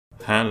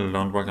Hello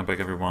and welcome back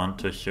everyone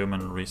to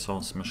Human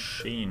Resource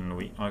Machine.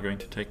 We are going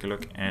to take a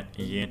look at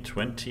year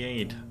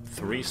 28,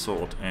 3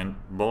 sort, and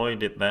boy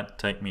did that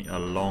take me a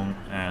long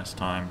ass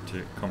time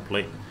to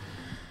complete.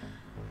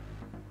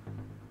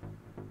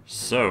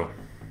 So,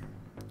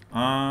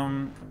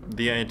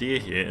 the idea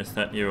here is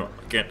that you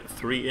get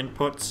 3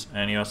 inputs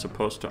and you are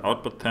supposed to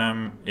output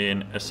them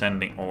in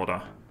ascending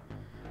order.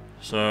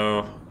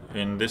 So,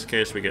 in this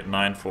case we get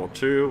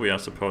 942, we are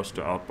supposed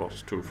to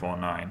outbox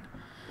 249.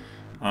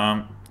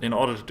 In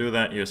order to do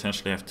that, you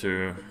essentially have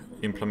to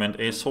implement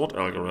a sort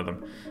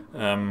algorithm.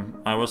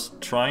 I was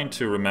trying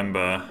to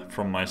remember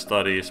from my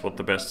studies what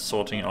the best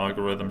sorting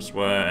algorithms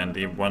were, and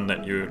the one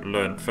that you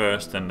learn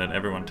first and that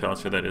everyone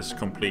tells you that is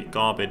complete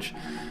garbage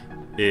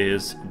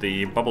is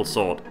the bubble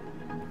sort,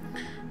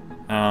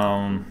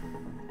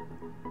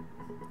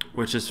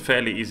 which is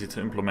fairly easy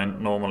to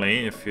implement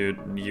normally if you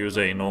use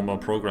a normal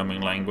programming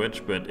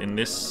language, but in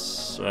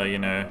this,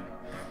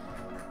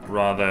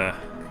 rather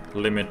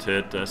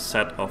limited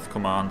set of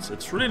commands,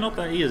 it's really not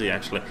that easy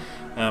actually.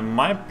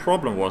 My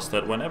problem was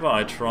that whenever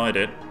I tried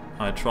it,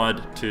 I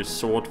tried to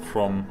sort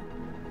from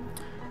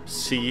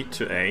C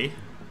to A,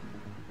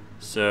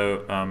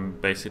 so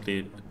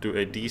basically do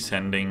a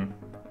descending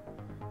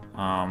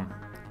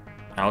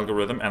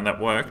algorithm, and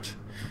that worked,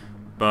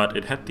 but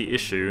it had the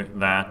issue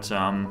that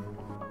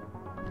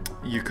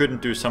you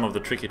couldn't do some of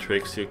the tricky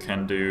tricks you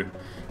can do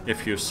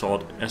if you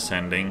sort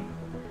ascending.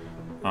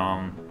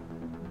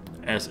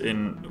 As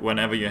in,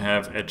 whenever you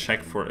have a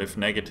check for if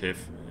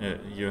negative,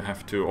 you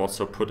have to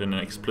also put in an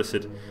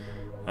explicit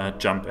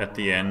jump at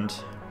the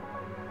end.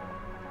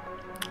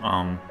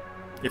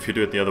 If you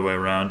do it the other way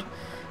around,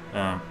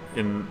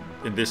 in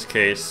this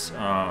case,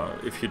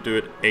 if you do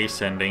it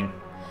ascending,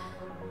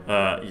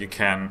 you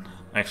can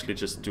actually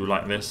just do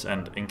like this,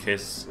 and in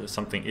case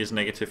something is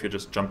negative, you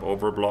just jump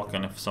over a block,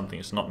 and if something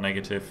is not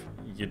negative,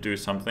 you do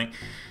something,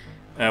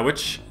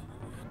 which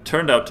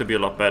turned out to be a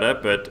lot better,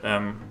 but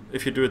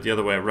if you do it the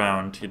other way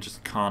around, you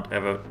just can't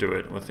ever do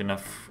it with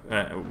enough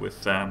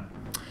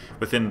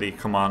within the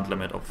command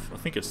limit of, I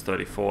think it's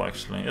 34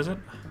 actually, is it?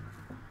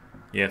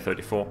 Yeah,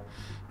 34.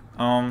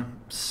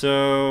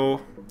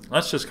 So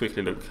let's just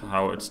quickly look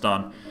how it's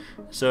done.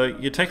 So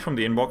you take from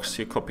the inbox,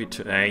 you copy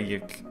to A,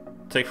 you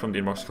take from the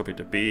inbox, copy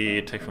to B,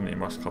 you take from the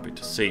inbox, copy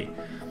to C.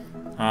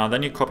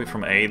 Then you copy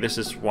from A. This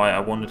is why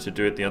I wanted to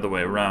do it the other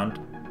way around.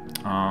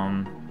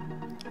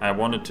 I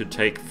wanted to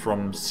take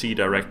from C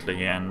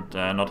directly and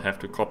not have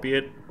to copy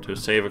it to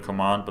save a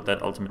command, but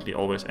that ultimately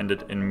always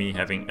ended in me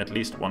having at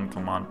least one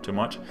command too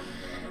much.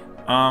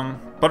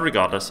 But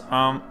regardless,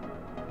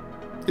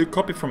 you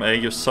copy from A,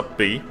 you sub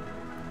B.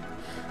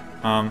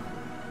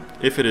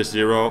 If it is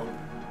 0,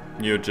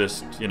 you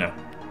just,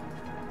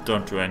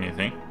 don't do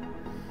anything.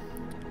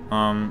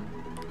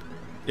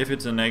 If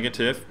it's a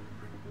negative,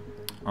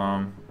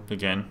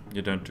 again,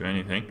 you don't do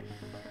anything.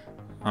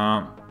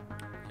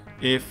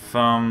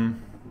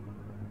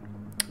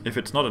 If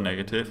it's not a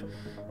negative,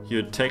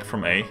 you take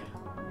from A,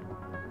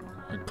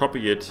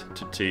 copy it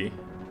to T,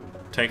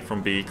 take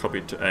from B, copy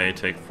it to A,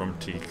 take from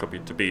T, copy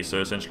it to B.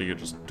 So essentially you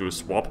just do a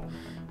swap.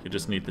 You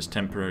just need this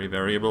temporary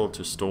variable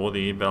to store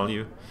the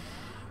value.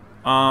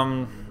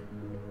 Then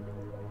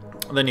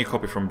you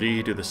copy from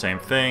D, do the same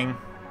thing.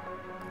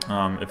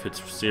 If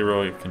it's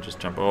 0, you can just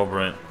jump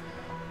over it.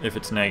 If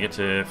it's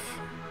negative,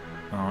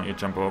 you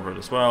jump over it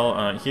as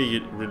well. Here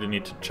you really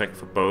need to check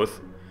for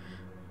both.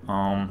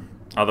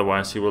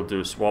 Otherwise you will do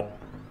a swap,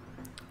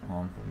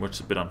 which is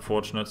a bit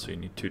unfortunate, so you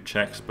need 2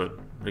 checks, but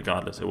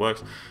regardless it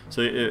works.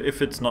 So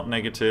if it's not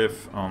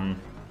negative,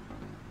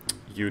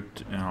 you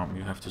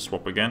have to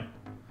swap again,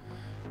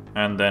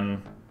 and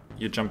then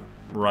you jump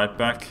right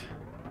back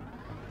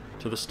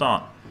to the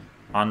start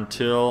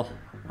until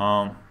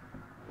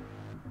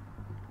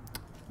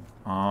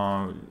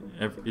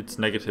it's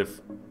negative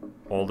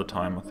all the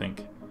time, I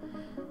think.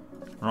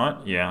 Right?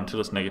 Yeah, until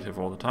it's negative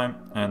all the time,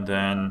 and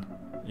then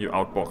you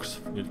outbox.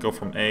 You go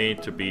from A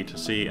to B to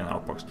C and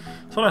outbox.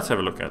 So let's have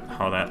a look at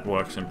how that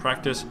works in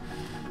practice.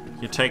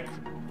 You take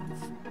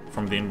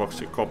from the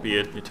inbox, you copy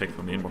it, you take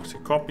from the inbox, you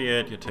copy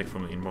it, you take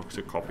from the inbox,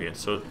 you copy it.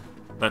 So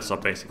that's our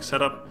basic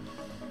setup.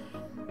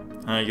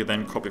 You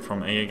then copy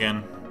from A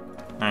again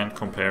and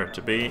compare it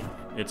to B.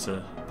 It's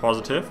a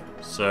positive,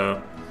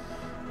 so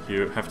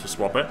you have to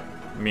swap it,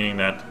 meaning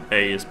that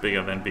A is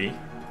bigger than B.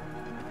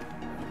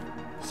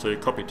 So you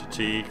copy to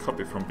T,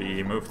 copy from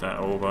B, move that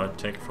over,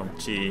 take from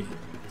T,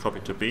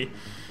 copy to B.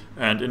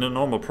 And in a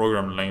normal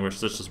programming language,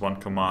 this is one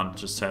command,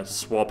 just says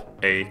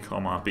swap A,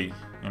 B,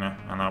 and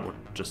that would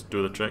just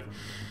do the trick.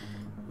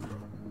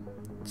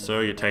 So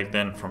you take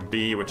then from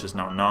B, which is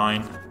now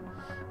 9,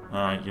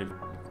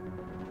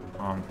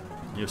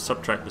 you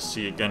subtract the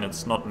C again,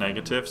 it's not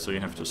negative, so you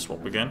have to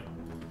swap again.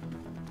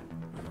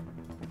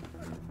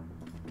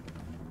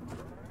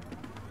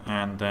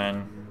 And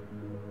then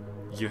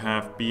you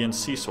have B and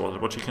C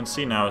sorted. What you can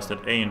see now is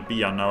that A and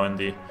B are now in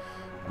the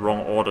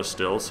wrong order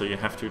still, so you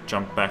have to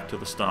jump back to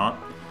the start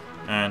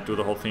and do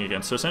the whole thing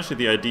again. So essentially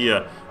the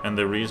idea and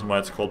the reason why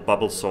it's called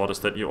bubble sort is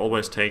that you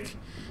always take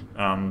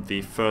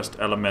the first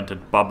element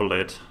and bubble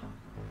it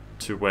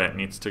to where it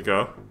needs to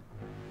go.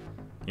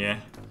 Yeah.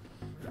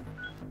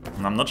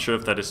 And I'm not sure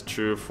if that is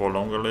true for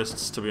longer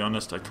lists, to be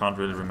honest. I can't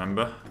really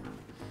remember.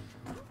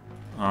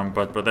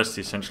 But that's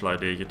the essential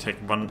idea. You take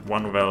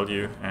one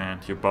value and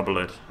you bubble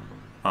it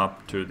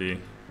up to the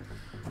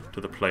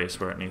place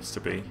where it needs to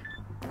be.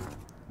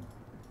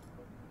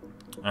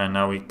 And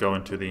now we go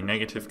into the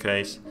negative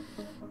case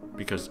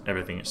because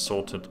everything is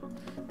sorted,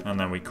 and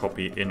then we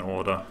copy in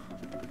order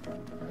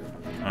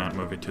and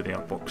move it to the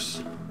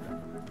outbox.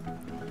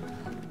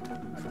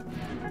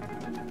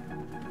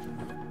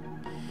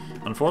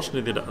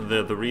 Unfortunately,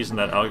 the reason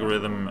that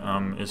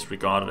algorithm is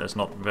regarded as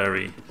not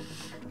very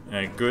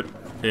good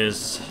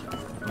is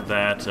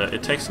that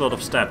it takes a lot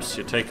of steps.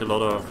 You take a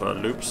lot of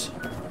loops,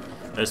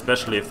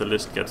 especially if the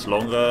list gets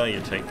longer,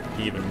 you take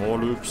even more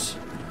loops,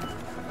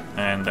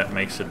 and that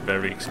makes it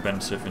very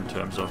expensive in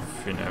terms of,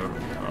 you know,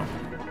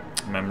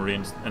 memory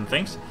and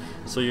things.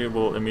 So you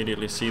will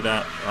immediately see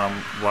that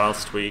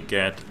whilst we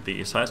get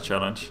the size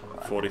challenge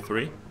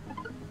 43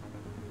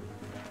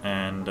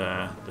 and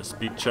the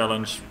speed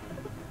challenge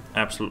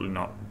absolutely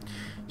not.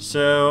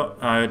 So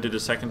I did a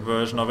second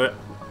version of it,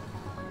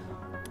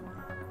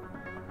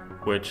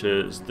 which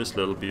is this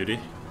little beauty.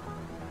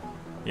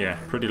 Yeah,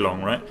 pretty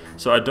long, right?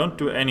 So I don't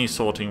do any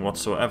sorting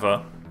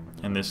whatsoever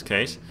in this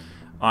case.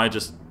 I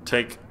just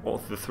take all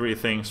the three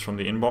things from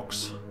the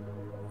inbox.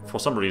 For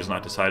some reason I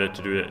decided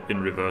to do it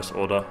in reverse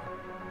order.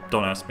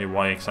 Don't ask me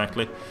why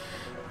exactly.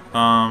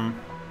 And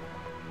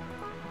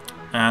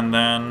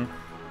then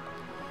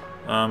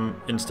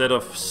instead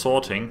of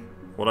sorting,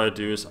 what I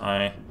do is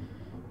I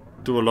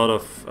do a lot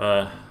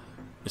of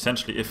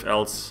essentially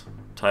if-else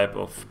type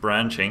of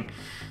branching.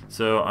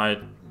 So I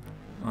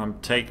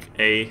take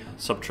A,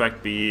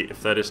 subtract B.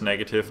 If that is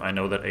negative, I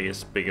know that A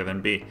is bigger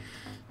than B.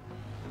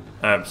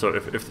 So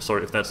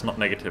if that's not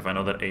negative, I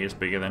know that A is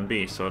bigger than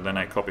B. So then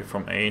I copy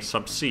from A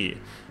sub C.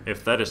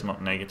 If that is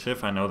not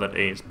negative, I know that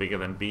A is bigger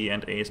than B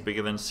and A is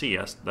bigger than C.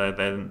 I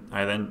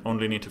then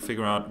only need to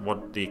figure out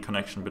what the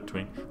connection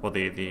between, or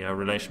the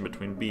relation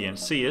between B and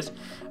C is,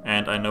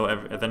 and I know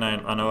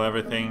I know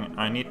everything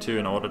I need to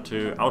in order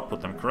to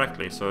output them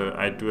correctly. So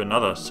I do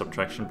another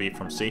subtraction, B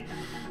from C,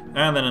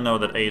 and then I know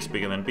that A is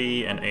bigger than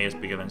B and A is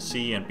bigger than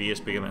C and B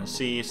is bigger than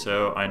C.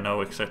 So I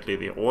know exactly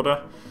the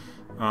order,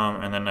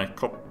 and then I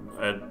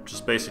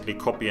just basically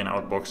copy an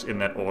outbox in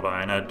that order,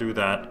 and I do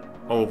that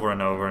over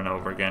and over and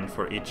over again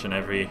for each and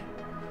every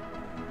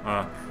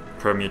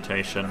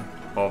permutation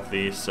of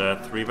these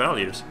three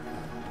values.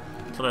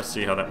 So let's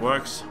see how that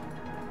works.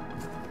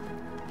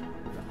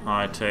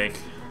 I take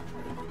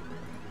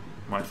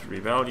my three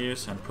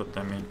values and put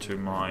them into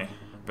my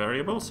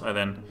variables. I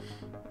then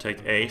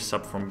take A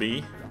sub from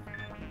B.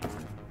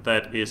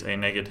 That is a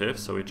negative,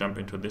 so we jump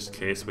into this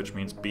case, which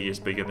means B is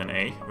bigger than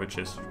A, which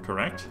is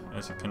correct,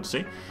 as you can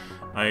see.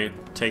 I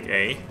take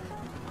A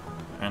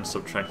and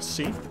subtract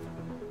C,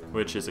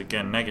 which is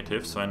again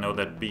negative, so I know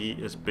that B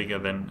is bigger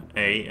than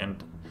A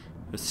and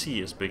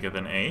C is bigger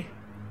than A.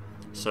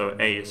 So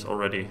A is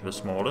already the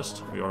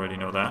smallest, we already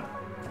know that.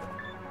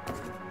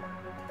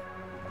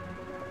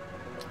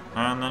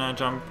 And then I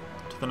jump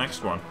to the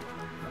next one.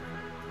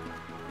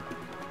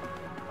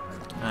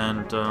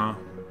 And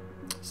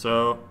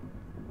so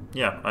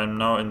yeah, I'm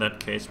now in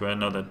that case where I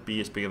know that B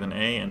is bigger than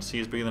A and C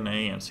is bigger than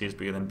A and C is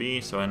bigger than B,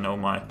 so I know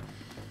my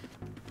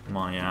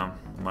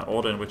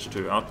order in which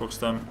to outbox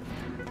them,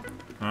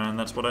 and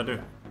that's what I do.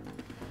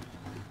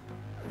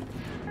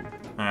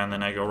 And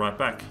then I go right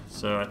back.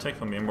 So I take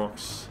from the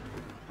inbox,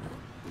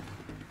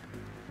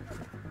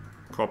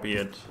 copy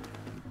it,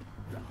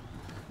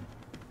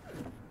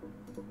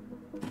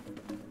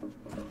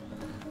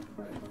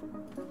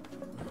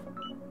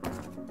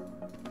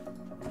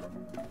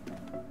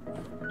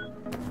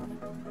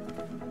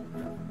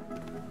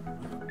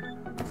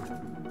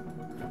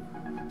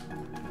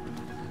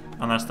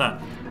 and that's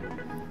that.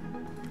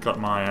 Got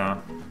my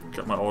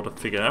order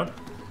figured out,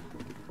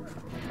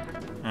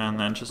 and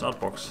then just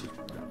outbox,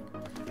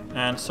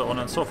 and so on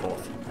and so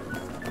forth.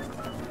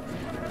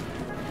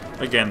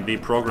 Again, the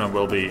program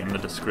will be in the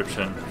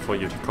description for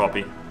you to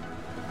copy.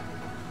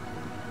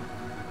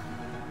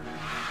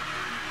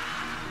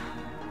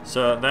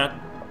 So that,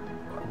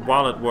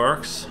 while it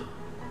works,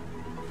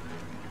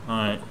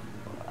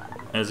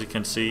 as you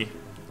can see,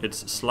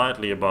 it's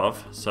slightly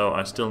above, so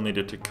I still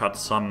needed to cut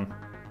some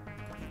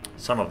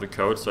of the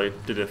code, so I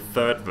did a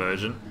third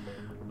version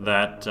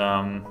that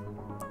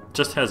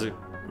just has a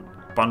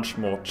bunch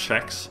more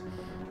checks,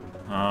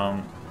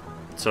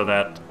 so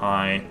that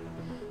I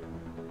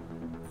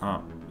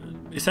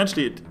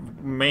essentially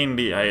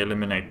mainly I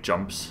eliminate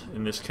jumps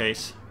in this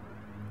case.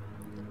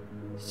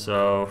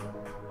 So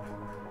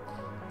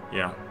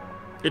yeah,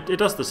 it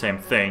does the same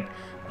thing.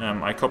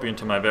 I copy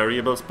into my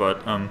variables,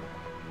 but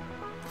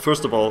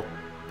first of all,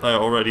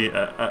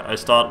 I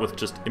start with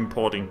just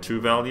importing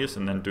two values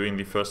and then doing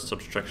the first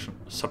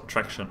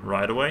subtraction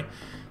right away.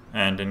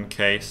 And in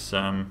case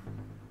they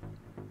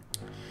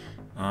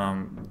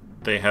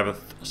have a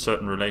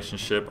certain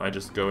relationship, I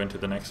just go into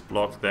the next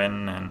block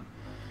then, and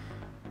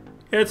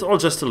it's all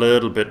just a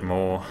little bit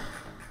more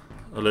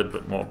a little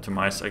bit more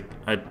optimized.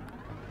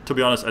 To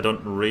be honest, I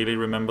don't really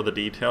remember the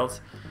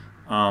details,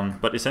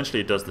 but essentially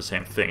it does the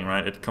same thing,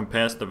 right? It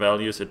compares the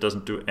values, it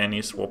doesn't do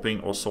any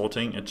swapping or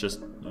sorting, it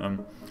just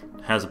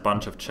has a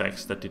bunch of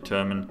checks that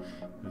determine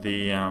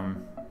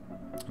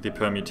the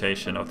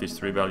permutation of these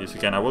three values.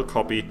 Again, I will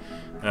copy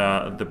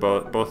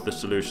both the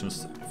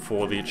solutions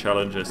for the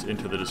challenges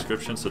into the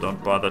description, so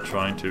don't bother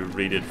trying to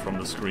read it from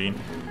the screen.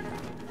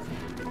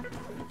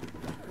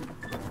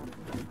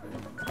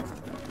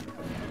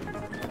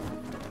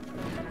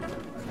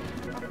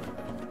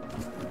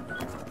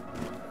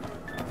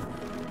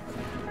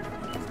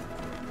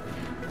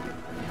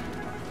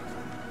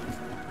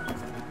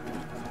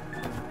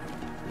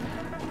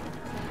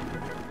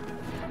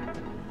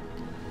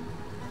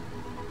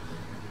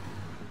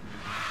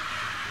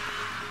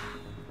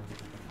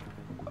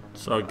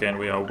 So again,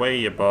 we are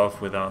way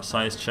above with our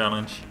size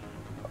challenge,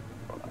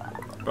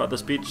 but the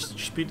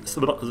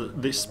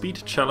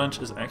speed challenge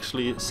is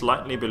actually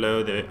slightly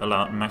below the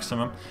allowed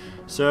maximum.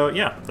 So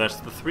yeah, that's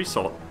the 3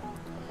 sort.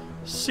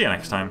 See you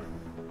next time.